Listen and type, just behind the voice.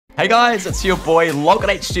Hey guys, it's your boy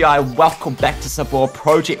LOGinHDi. Welcome back to some more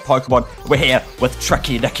Project Pokemon. We're here with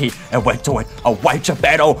Tricky Nicky and we're doing a wager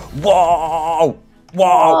battle. Whoa!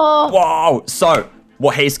 Whoa! Whoa! So,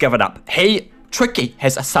 what he's given up. Tricky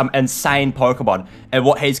has some insane Pokemon. And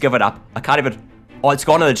what he's given up, I can't even... Oh, it's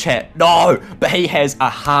gone in the chat. No! But he has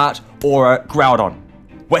a Heart or a Groudon.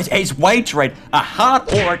 He's wagering a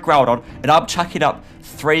Heart or a Groudon. And I'm chucking up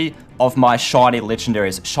 3 of my shiny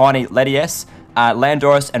legendaries. Shiny Latias,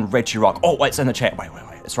 Landorus, and Regirock. Oh, wait, it's in the chat. Wait.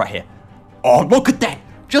 It's right here. Oh, look at that.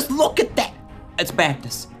 Just look at that. It's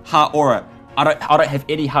madness. Heart Aura. I don't have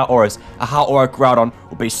any Heart Auras. A Heart Aura Groudon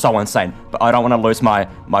would be so insane. But I don't want to lose my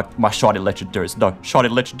shiny legendaries. No, shiny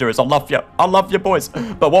legendaries. I love you. I love you, boys.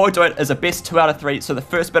 But what we're doing is a best 2 out of 3. So the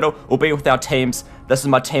first battle will be with our teams. This is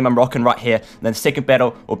my team I'm rocking right here. And then the second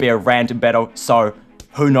battle will be a random battle. So...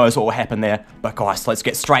 who knows what will happen there, but guys, let's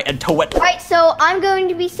get straight into it. Alright, so I'm going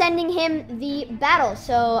to be sending him the battle.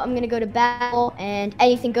 So I'm gonna go to battle and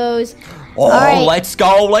anything goes. Oh, right. Let's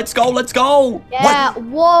go. Yeah, Wait.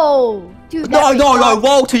 Whoa. Dude, No,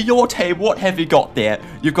 whoa, to your team. What have you got there?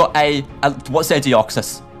 You've got what's that,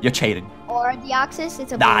 Deoxys? You're cheating. Or Deoxys,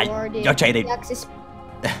 it's a you're cheating. Deoxys.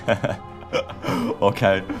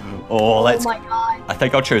 Okay. Oh, let's... oh my god. I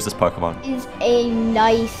think I'll choose this Pokemon. Is a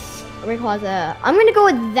nice Rayquaza. I'm gonna go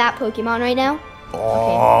with that Pokemon right now. Oh,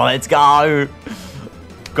 okay. Let's go.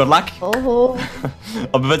 Good luck. Oh.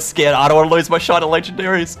 I'm a bit scared. I don't want to lose my shiny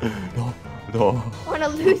legendaries. No. I want to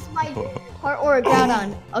lose my Heart or a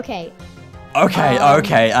Groudon. Okay. Okay.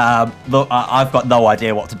 Look, I've got no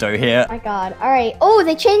idea what to do here. Oh my god. Alright. Oh,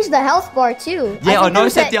 they changed the health bar too. Yeah, I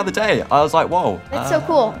noticed that the other day. I was like, whoa. That's so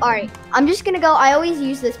cool. Alright. I'm just gonna go. I always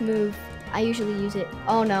use this move. I usually use it.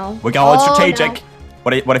 Oh no. We're going strategic. No.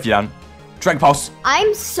 What have you done? Dragon Pulse.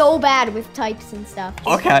 I'm so bad with types and stuff.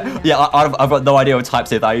 Okay. Yeah, I've got no idea what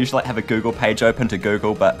types either. I usually have a Google page open to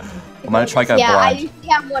Google, but I'm gonna try to go blind. Yeah, I usually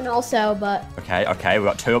have one also, but... Okay. We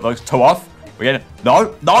got 2 of those. 2 off. We get it.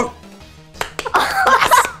 No. I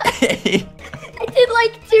did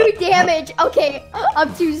like 2 damage. Okay,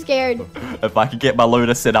 I'm too scared. If I could get my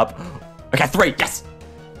Luna set up. Okay, 3. Yes.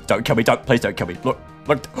 Don't kill me. Please don't kill me. Look.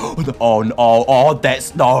 Oh no. Oh,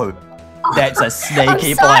 that's no. That's a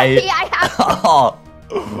sneaky play. I have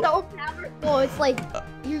so powerful. It's like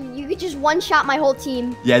you could just one-shot my whole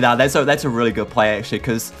team. Yeah, no, that's a really good play actually,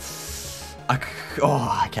 because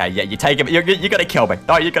okay, yeah, you take him. You're gonna kill me.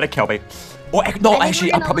 No, you're gonna kill me. Oh, no,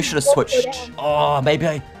 actually, I probably should have switched. Oh, maybe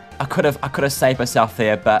I could have saved myself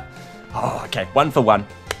there, but okay, 1 for 1.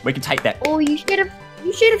 We can take that. Oh, you should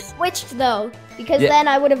have switched though, because then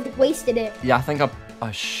I would have wasted it. Yeah, I think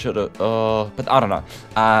I should have, but I don't know.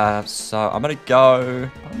 So I'm gonna go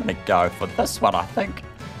for this one, I think.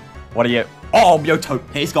 What are you? Oh, Mewtwo.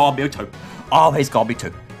 He's got Mewtwo. Oh, he's got me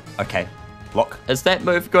too. Okay, look. Is that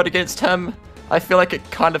move good against him? I feel like it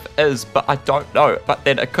kind of is, but I don't know. But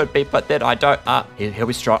then it could be, but then I don't. He'll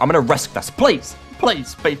be strong. I'm gonna risk this. Please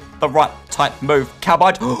be the right type move.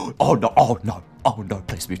 Cowbite. Oh no,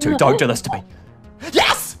 please Mewtwo. Don't do this to me.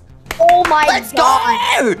 Yes! Oh my god.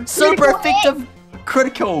 God. Let's go! Super effective.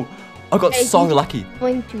 Critical. I got so lucky.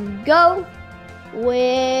 Going to go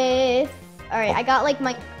with... Alright, I got like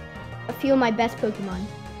a few of my best Pokemon.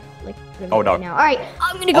 Like, oh no. Right now. Alright,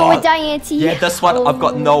 I'm gonna go with Diancie. Yeah, this one, I've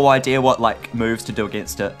got no idea what like moves to do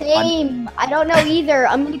against it. Same. I don't know either.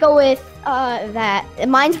 I'm gonna go with that.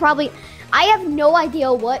 Mine's probably... I have no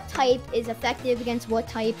idea what type is effective against what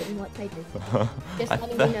type and what type is. Just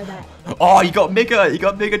letting you know that. Oh, you got Mega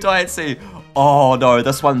Diancie. Oh no,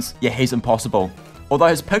 this one's... yeah, he's impossible. Although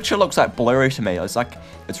his picture looks like blurry to me. It's like,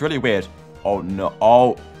 it's really weird. Oh no.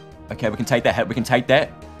 Oh, okay, we can take that hit. We can take that.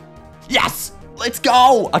 Yes! Let's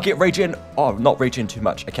go! I get regen. Oh, not regen too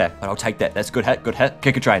much. Okay, but I'll take that. That's good hit.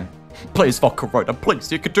 Kick a drain. Please, Volcarona. Please,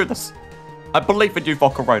 you can do this. I believe in you,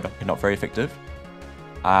 Volcarona. You're not very effective.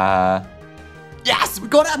 Yes! We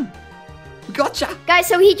got him! We gotcha! Guys,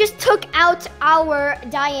 so he just took out our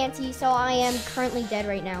Diancie, so I am currently dead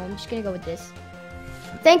right now. I'm just gonna go with this.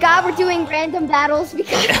 Thank God we're doing random battles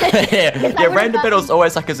because... yeah, random battles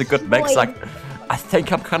always like is a good mix. Like, I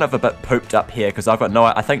think I'm kind of a bit pooped up here because I've got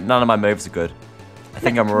I think none of my moves are good. I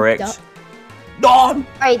think I'm wrecked. No!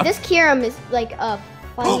 Alright, this Kyurem is like a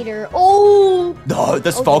fighter. Oh! No,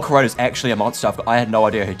 this Volcarona is actually a monster. I had no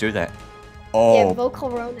idea he'd do that. Oh. Yeah,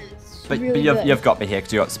 Volcarona is really good. You've got me here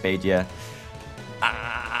because you got speed, yeah.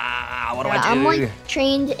 What do I do? I'm like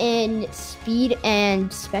trained in speed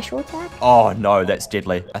and special attack. Oh no, that's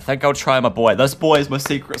deadly. I think I'll try my boy. This boy is my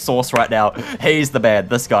secret sauce right now. He's the man.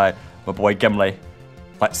 This guy, my boy Gimli.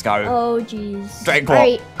 Let's go. Oh jeez. Dragon Claw.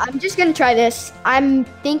 Alright, I'm just gonna try this. I'm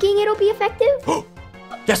thinking it'll be effective.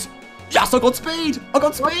 Yes. Yes, I got speed. I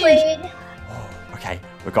got Well speed. played. Okay,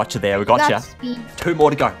 we got you there. We got you. Speed. 2 more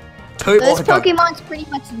to go. 2 more This to go. Pokemon's pretty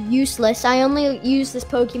much useless. I only use this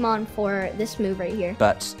Pokemon for this move right here.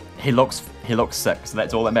 But he looks sick, so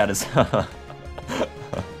that's all that matters.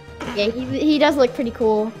 Yeah, he does look pretty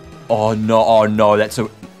cool. Oh no, that's a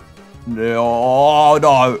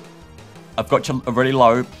no. I've got you really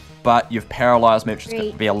low, but you've paralyzed me, which is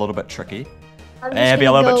going to be a little bit tricky. Be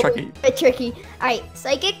a little bit tricky. A bit tricky. All right,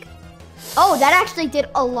 Psychic. Oh, that actually did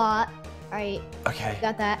a lot. All right. Okay.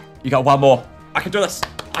 Got that. You got 1 more. I can do this.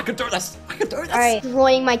 I can do this. I can do this. All right,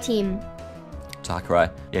 destroying my team. Darkrai.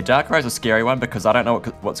 Yeah, Darkrai's a scary one because I don't know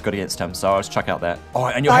what's good against him, so I'll just check out that. Oh,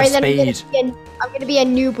 and you'll have speed. I'm gonna be a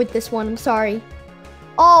noob with this one. I'm sorry.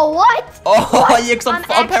 Oh, what? Oh, what? yeah, because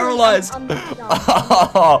I'm paralyzed. I'm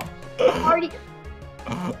already.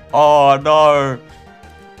 Oh, no.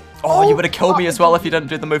 Oh, you would have killed me as well if you didn't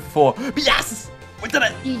do the move before. But yes! We did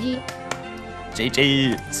it! GG.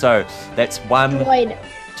 GG. So, that's 1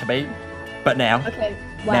 to me. But now, okay.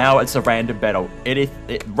 Wow. Now it's a random battle.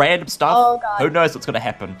 Random stuff. Oh, God. Who knows what's going to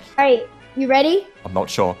happen? All right, you ready? I'm not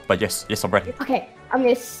sure, but yes, I'm ready. Okay, I'm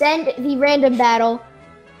going to send the random battle.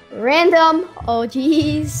 Random. Oh,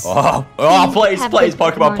 jeez. Oh, please,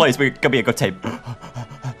 Pokemon, please. We're going to be a good team.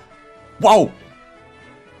 Whoa.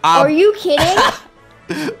 Are you kidding?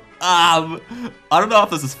 I don't know if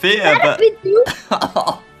this is fair, but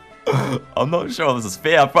I'm not sure if this is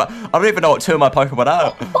fair, but I don't even know what 2 of my Pokemon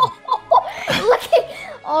are. Look at.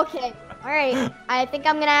 Okay. All right. I think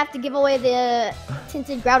I'm gonna have to give away the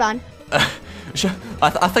tinted Groudon. Sure.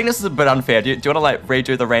 I think this is a bit unfair. Do you want to like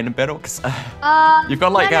redo the random battle? Cause you've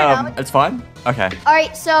got like no. It's fine. Okay. All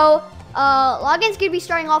right. So Login's gonna be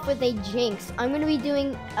starting off with a Jinx. I'm gonna be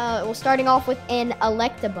doing starting off with an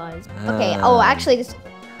Electabuzz. Okay. Oh, actually, this is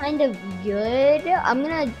kind of good. I'm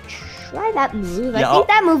gonna try that move. I think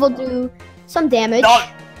that move will do some damage.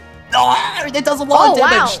 No, it does a lot of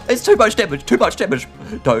damage. Wow. It's too much damage. Too much damage.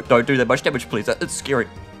 Don't do that much damage, please. It's scary.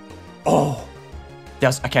 Oh,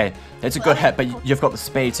 okay. That's a good hit, but you've got the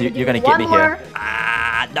speed, so you're gonna get me here.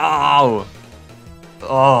 Ah, no.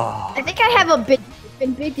 Oh. I think I have a bit.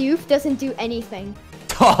 And Bidoof doesn't do anything.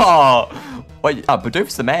 Oh, wait.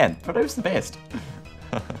 Bidoof's the man. Bidoof's the best.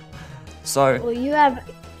 So. Well, you have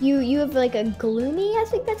like a Gloomy, I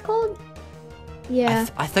think that's called. Yeah.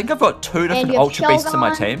 I think I've got 2 different Ultra Beasts in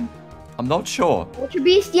my team. I'm not sure. Ultra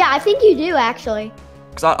Beast? Yeah, I think you do actually.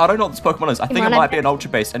 Because I don't know what this Pokemon is. I think it might be an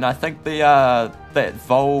Ultra Beast, and I think that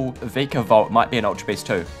Vika Volt might be an Ultra Beast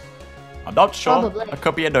too. I'm not sure. Probably. It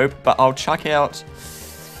could be a noob, but I'll check out.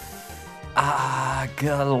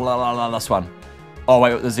 This one. Oh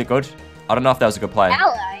wait, is it good? I don't know if that was a good play.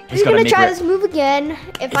 Ally. He's gonna try this move again.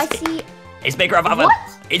 If I see. He's Mega Evolving.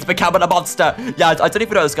 He's becoming a monster. Yeah, I didn't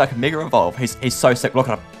even know this guy can Mega Evolve. He's so sick. Look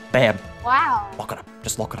at him. Bam. Wow. Look at him.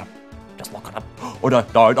 Just look at him. Just look at him. Oh no.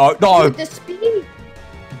 Dude, the speed.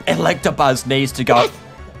 Electabuzz needs to go. Yes.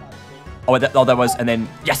 Oh, that was, and then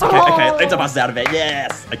yes. Okay. Electabuzz is out of it.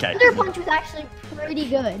 Yes. Okay. Thunder Punch was actually pretty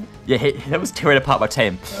good. Yeah, that was tearing apart my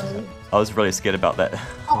team. I was really scared about that.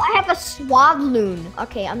 Oh, I have a Swabloon.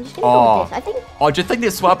 Okay, I'm just gonna go with this. I think. Oh, do you think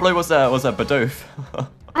this Swablu was a Bidoof?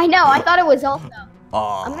 I know. I thought it was also.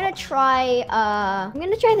 Oh. I'm gonna try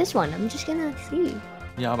this one. I'm just gonna see.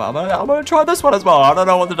 Yeah, I'm gonna try this one as well. I don't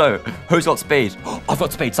know what to do. Who's got speed? I've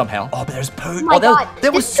got speed somehow. Oh, but there's Pooh. Oh my god.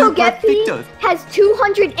 That was super effective. Has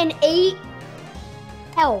 208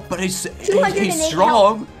 health. But he's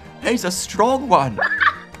strong. He's a strong one.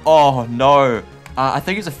 Oh no. I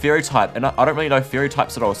think he's a fairy type, and I don't really know fairy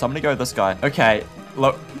types at all, so I'm gonna go with this guy. Okay,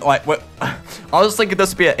 look, like, I was thinking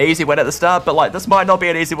this would be an easy win at the start, but like, this might not be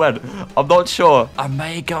an easy win. I'm not sure. I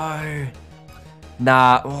may go.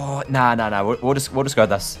 Nah, we'll just go with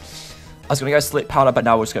this. I was gonna go Sleep Powder, but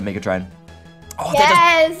now we're just gonna Mega Drain. Oh,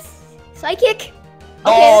 yes! Psychic?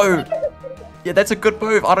 Oh! Okay, yeah, that's a good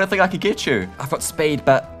move. I don't think I can get you. I've got speed,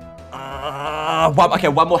 but...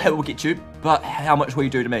 one more hit will get you, but how much will you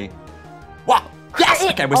do to me? What? Yes!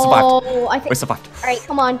 Okay, we survived. Oh, we survived. Alright,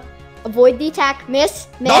 come on. Avoid the attack. Miss.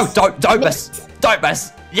 No, don't miss. Don't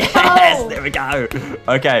miss. Yes! Oh. There we go.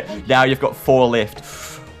 Okay, now you've got 4 left.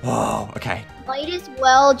 Whoa, okay. Might as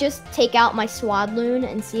well just take out my Swadloon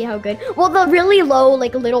and see how good. Well, the really low,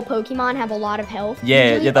 like, little Pokemon have a lot of health.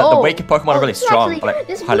 Yeah, usually. The weaker Pokemon are really strong. Actually, like,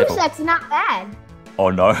 this moveset's not bad. Oh,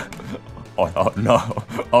 no. Oh, no.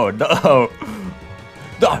 Oh, no.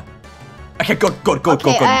 No. Okay, good.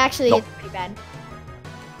 Actually, it's pretty bad.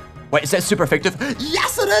 Wait, is that super effective?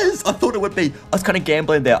 Yes, it is! I thought it would be. I was kind of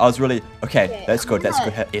gambling there. I was really... Okay, that's good. That's a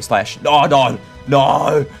good hit. Air Slash.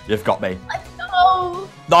 No. You've got me. Let's go.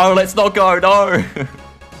 No, let's not go. No.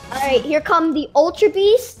 Alright, here come the Ultra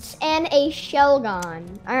Beasts and a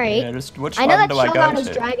Shelgon. Alright. Yeah, which I know one that do I go Shelgon is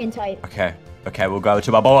to? Dragon type. Okay, we'll go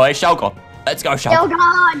to my boy Shelgon. Let's go, Shelgon.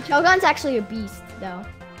 Shelgon! Shelgon's actually a beast, though.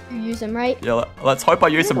 You use him, right? Yeah, let's hope I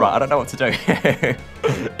use him right. I don't know what to do.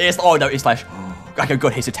 Oh, no, E/. Okay,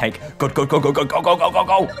 good. He's a tank. Good. Go.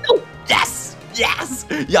 Yes!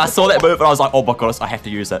 Yeah, I saw that move and I was like, oh my goodness, I have to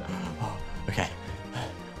use it. Okay.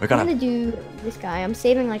 I'm gonna do this guy. I'm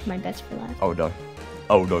saving like my best for last. Oh no.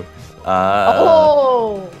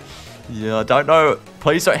 Yeah, I don't know.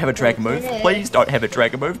 Please don't have a dragon move. Please don't have a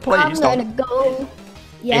dragon move. Please don't. I'm gonna go.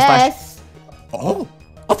 Yes. Oh,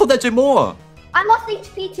 I thought they'd do more. I lost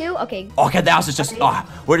HP too. Okay. Okay, that was just.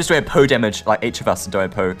 We're just doing poo damage, like each of us are doing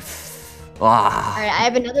poo. Alright, I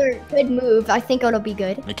have another good move. I think it'll be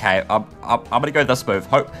good. Okay, I'm gonna go this move.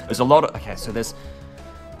 Hope there's a lot of. Okay, so there's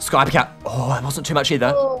Sky Cat. Oh, it wasn't too much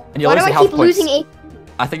either. And you Why lose do the I health keep points. losing HP?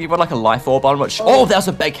 I think you've got like a life orb on, which that was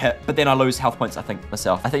a big hit, but then I lose health points. I think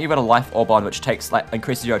myself. I think you've got a life orb on, which takes like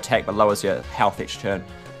increases your attack but lowers your health each turn.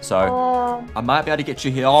 So I might be able to get you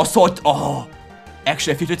here. Oh, sword. Oh,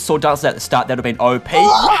 actually, if you did sword dance at the start, that would have been OP.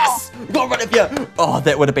 Yes, got rid of you. Oh,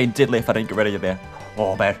 that would have been deadly if I didn't get rid of you there.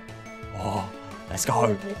 Oh man. Oh, let's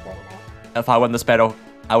go. If I win this battle,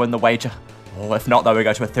 I win the wager. Oh, if not, though, we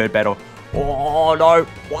go to a third battle. Oh no,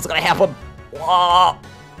 what's gonna happen? Oh.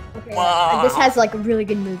 Okay, this has like really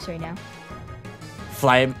good moves right now.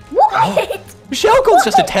 Flame. What? Shelgon's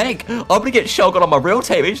just a tank. I'm gonna get Shelgon on my real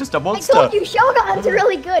team. He's just a monster. I told you, Shelgon's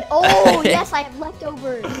really good. Oh, yes, I have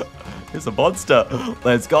leftovers. He's a monster.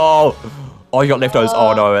 Let's go. Oh, you got leftovers.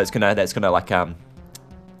 Oh no, that's gonna like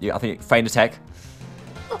yeah, I think feint attack.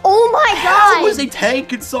 Oh my god! How was he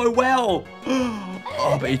tanking so well?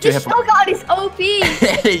 Oh, but you do have. Shelgon is OP.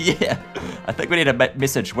 Yeah, I think we need to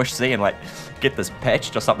message Wish Z and like get this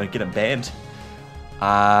patched or something, get him banned. What?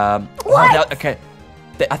 Oh, no, okay.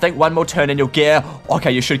 I think one more turn and you'll get.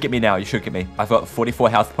 Okay, you should get me now. You should get me. I've got 44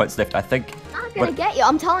 health points left. I think. I'm not gonna get you.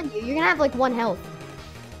 I'm telling you, you're gonna have like 1 health.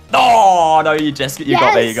 Oh no, you got me.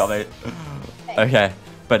 You got me. Okay,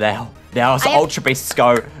 but now it's Ultra Beasts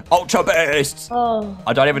go. Ultra Beasts. Oh.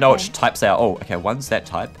 I don't even know which types they are. Oh, okay, one's that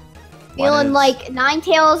type. Feeling like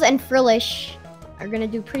Ninetales and Frillish are gonna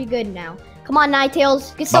do pretty good now. Come on,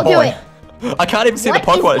 Ninetales, you can still do it. I can't even see the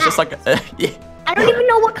Pokemon. It's just like yeah. I don't even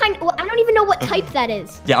know what kind. I don't even know what type that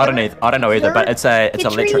is. Yeah, I don't know either. But it's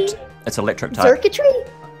electric. It's electric type. Circuitry?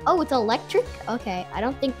 Oh, it's electric. Okay, I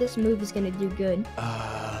don't think this move is gonna do good.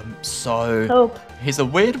 So Hope. He's a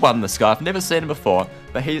weird one. This guy. I've never seen him before,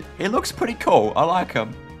 but he looks pretty cool. I like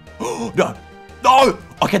him. No.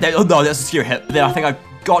 Okay, no, that's a scary hit. But then I think I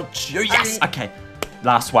got you. Yes. Okay.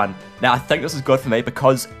 Last one. Now I think this is good for me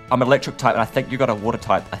because I'm an electric type, and I think you got a water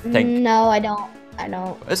type. I think. No, I don't.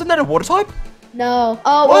 Isn't that a water type? No.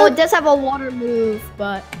 Oh, well, it does have a water move,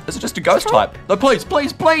 but... Is it just a ghost type? No, please.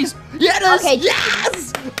 Yeah, it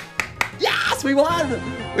is. Okay. Yes, we won.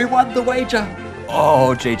 We won the wager.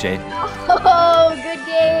 Oh, GG. Oh, good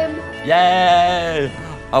game. Yay.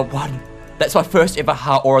 I won. That's my first ever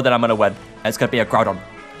heart aura that I'm going to win. And it's going to be a Groudon.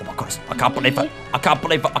 Oh my goodness. I can't believe it.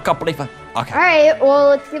 Okay. All right, well,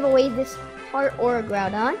 let's give away this heart aura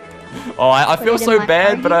Groudon. Oh, I feel so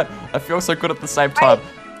bad, but I feel so good at the same time.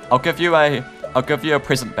 I'll give you a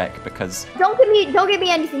present back because don't give me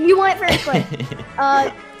anything. You want it first, quick.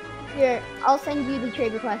 Here, I'll send you the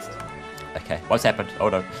trade request. Okay, what's happened? Oh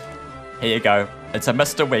no. Here you go. It's a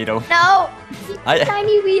Mr. Weedle. No,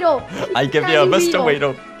 tiny Weedle. I give you a Mr.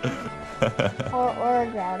 Weedle. Or a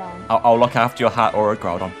Groudon. I'll look after your heart or a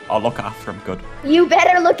Groudon. I'll look after him good. You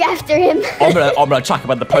better look after him. I'm gonna chuck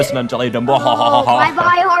him in the poison and delete him. Bye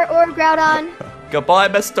bye, heart or Groudon. Goodbye,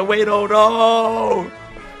 Mr. Weedle. No.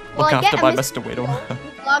 Well, look after my Mr. Weedle.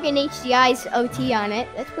 LOGinHDi's OT on it.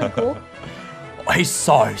 That's pretty cool. Oh, he's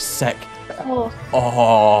so sick.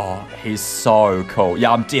 Oh, he's so cool.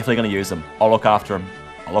 Yeah, I'm definitely gonna use him. I'll look after him.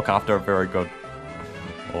 Very good.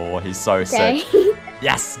 Oh, he's so sick.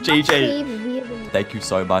 Yes, GG. Thank you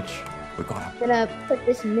so much. We got him. I'm gonna put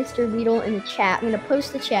this Mr. Weedle in the chat. I'm gonna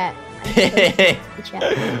post the chat.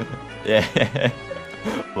 Yeah.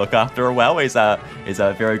 Look after him well. He's a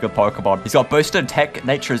very good Pokemon. He's got boosted attack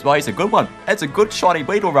nature as well. He's a good one. That's a good shiny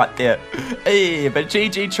Weedle right there. Hey, but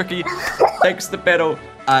GG Tricky. Thanks for the battle.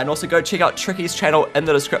 And also go check out Tricky's channel in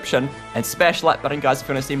the description and smash the like button, guys, if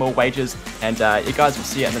you want to see more wagers. And you guys will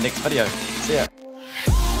see it in the next video. See ya.